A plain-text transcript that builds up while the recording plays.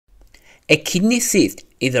A kidney cyst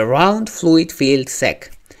is a round fluid-filled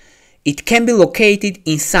sac. It can be located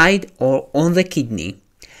inside or on the kidney.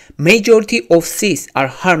 Majority of cysts are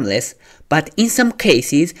harmless, but in some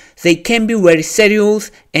cases they can be very serious,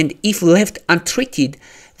 and if left untreated,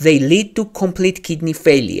 they lead to complete kidney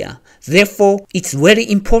failure. Therefore, it's very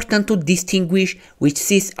important to distinguish which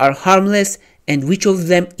cysts are harmless and which of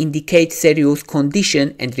them indicate serious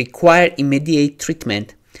condition and require immediate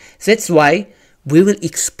treatment. That's why we will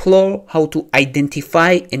explore how to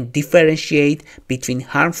identify and differentiate between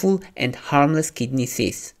harmful and harmless kidney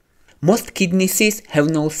cysts. Most kidney cysts have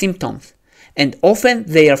no symptoms, and often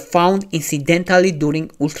they are found incidentally during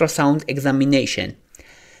ultrasound examination.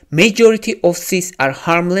 Majority of cysts are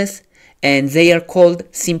harmless, and they are called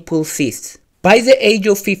simple cysts. By the age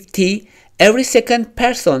of 50, every second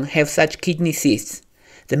person has such kidney cysts.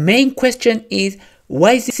 The main question is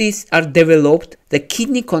why cysts are developed. The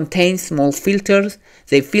kidney contains small filters.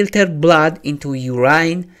 They filter blood into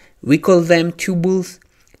urine. We call them tubules.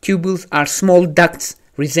 Tubules are small ducts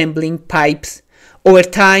resembling pipes. Over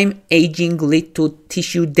time, aging leads to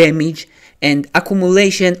tissue damage, and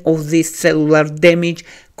accumulation of this cellular damage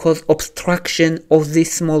causes obstruction of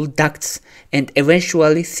these small ducts, and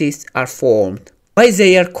eventually cysts are formed. Why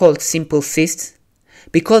they are called simple cysts?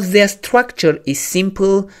 Because their structure is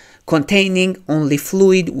simple, containing only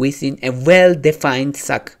fluid within a well-defined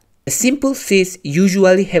sac. The simple cysts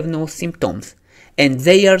usually have no symptoms, and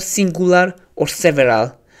they are singular or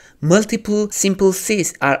several. Multiple simple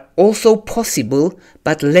cysts are also possible,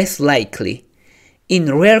 but less likely.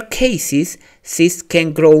 In rare cases, cysts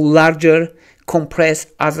can grow larger, compress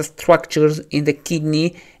other structures in the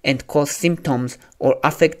kidney, and cause symptoms or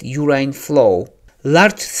affect urine flow.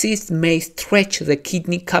 Large cysts may stretch the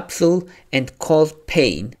kidney capsule and cause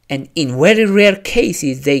pain, and in very rare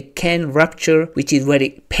cases they can rupture, which is a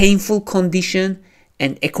very painful condition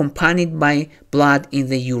and accompanied by blood in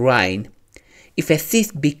the urine. If a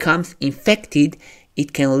cyst becomes infected,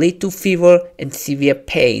 it can lead to fever and severe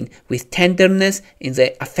pain with tenderness in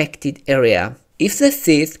the affected area. If the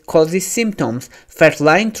cyst causes symptoms,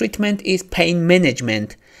 first-line treatment is pain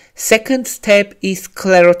management. Second step is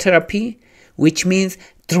sclerotherapy, which means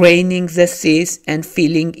draining the cyst and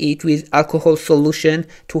filling it with alcohol solution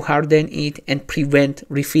to harden it and prevent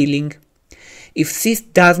refilling. If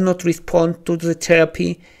cyst does not respond to the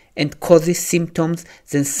therapy and causes symptoms,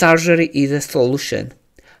 then surgery is a solution.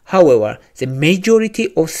 However, the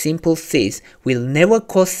majority of simple cysts will never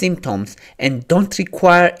cause symptoms and don't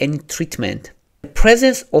require any treatment. The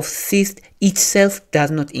presence of cyst itself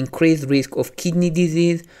does not increase risk of kidney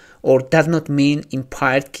disease or does not mean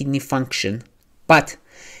impaired kidney function. But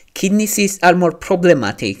kidney cysts are more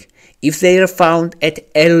problematic if they are found at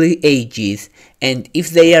early ages and if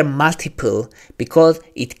they are multiple, because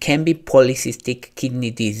it can be polycystic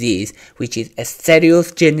kidney disease, which is a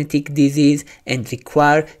serious genetic disease and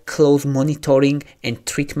require close monitoring and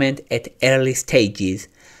treatment at early stages.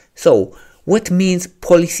 So, what means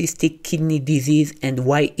polycystic kidney disease and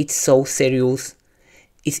why it's so serious?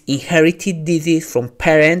 It's inherited disease from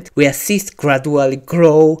parents where cysts gradually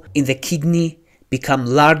grow in the kidney, become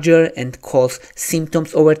larger and cause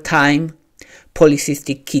symptoms over time.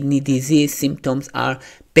 Polycystic kidney disease symptoms are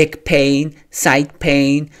back pain, side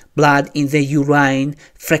pain, blood in the urine,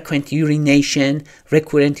 frequent urination,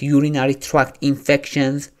 recurrent urinary tract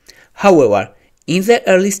infections. However, in the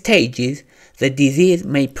early stages, the disease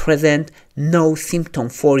may present no symptom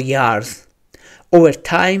for years. Over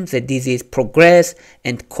time, the disease progresses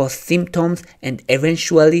and causes symptoms, and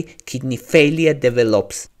eventually kidney failure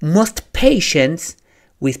develops. Most patients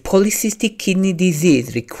with polycystic kidney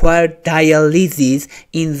disease require dialysis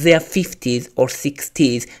in their 50s or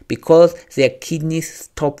 60s because their kidneys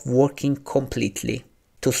stop working completely.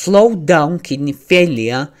 To slow down kidney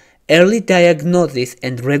failure, early diagnosis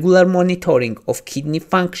and regular monitoring of kidney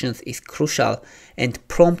functions is crucial, and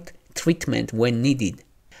prompt treatment when needed.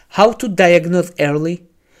 How to diagnose early?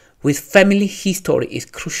 With family history is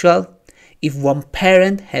crucial. If one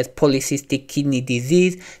parent has polycystic kidney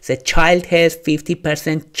disease, the child has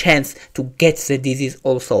 50% chance to get the disease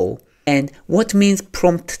also. And what means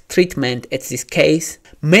prompt treatment at this case?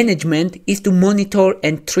 Management is to monitor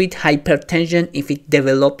and treat hypertension if it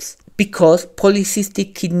develops, because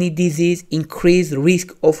polycystic kidney disease increases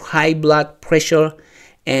risk of high blood pressure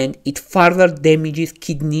and it further damages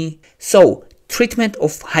kidney. So, treatment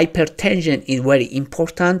of hypertension is very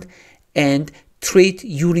important, and treat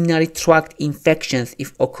urinary tract infections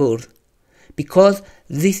if occurred, because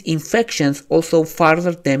these infections also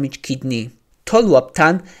further damage kidney.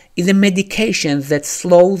 Tolvaptan is a medication that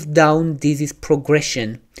slows down disease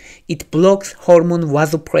progression. It blocks hormone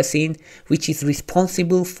vasopressin, which is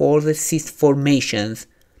responsible for the cyst formations.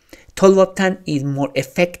 Tolvaptan is more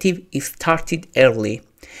effective if started early.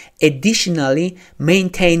 Additionally,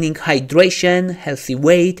 maintaining hydration, healthy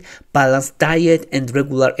weight, balanced diet, and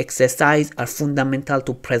regular exercise are fundamental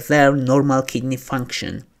to preserve normal kidney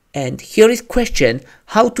function. And here is question: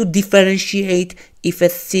 how to differentiate if a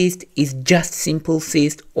cyst is just simple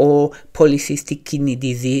cyst or polycystic kidney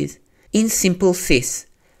disease? In simple cysts,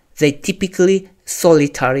 they typically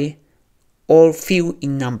solitary or few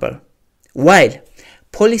in number, while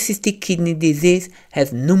polycystic kidney disease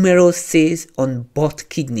has numerous cysts on both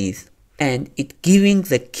kidneys, and it giving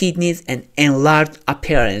the kidneys an enlarged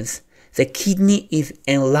appearance. The kidney is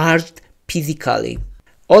enlarged physically.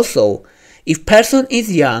 Also, if person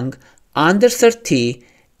is young, under 30,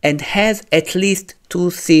 and has at least 2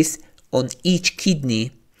 cysts on each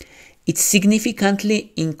kidney, it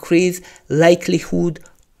significantly increases likelihood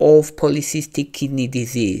of polycystic kidney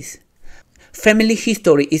disease. Family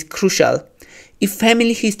history is crucial. If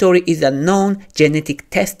family history is unknown, genetic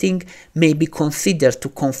testing may be considered to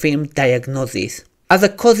confirm diagnosis. Other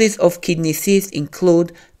causes of kidney cysts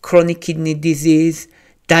include chronic kidney disease,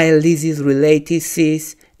 dialysis-related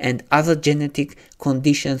cysts, and other genetic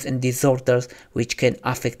conditions and disorders which can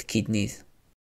affect kidneys.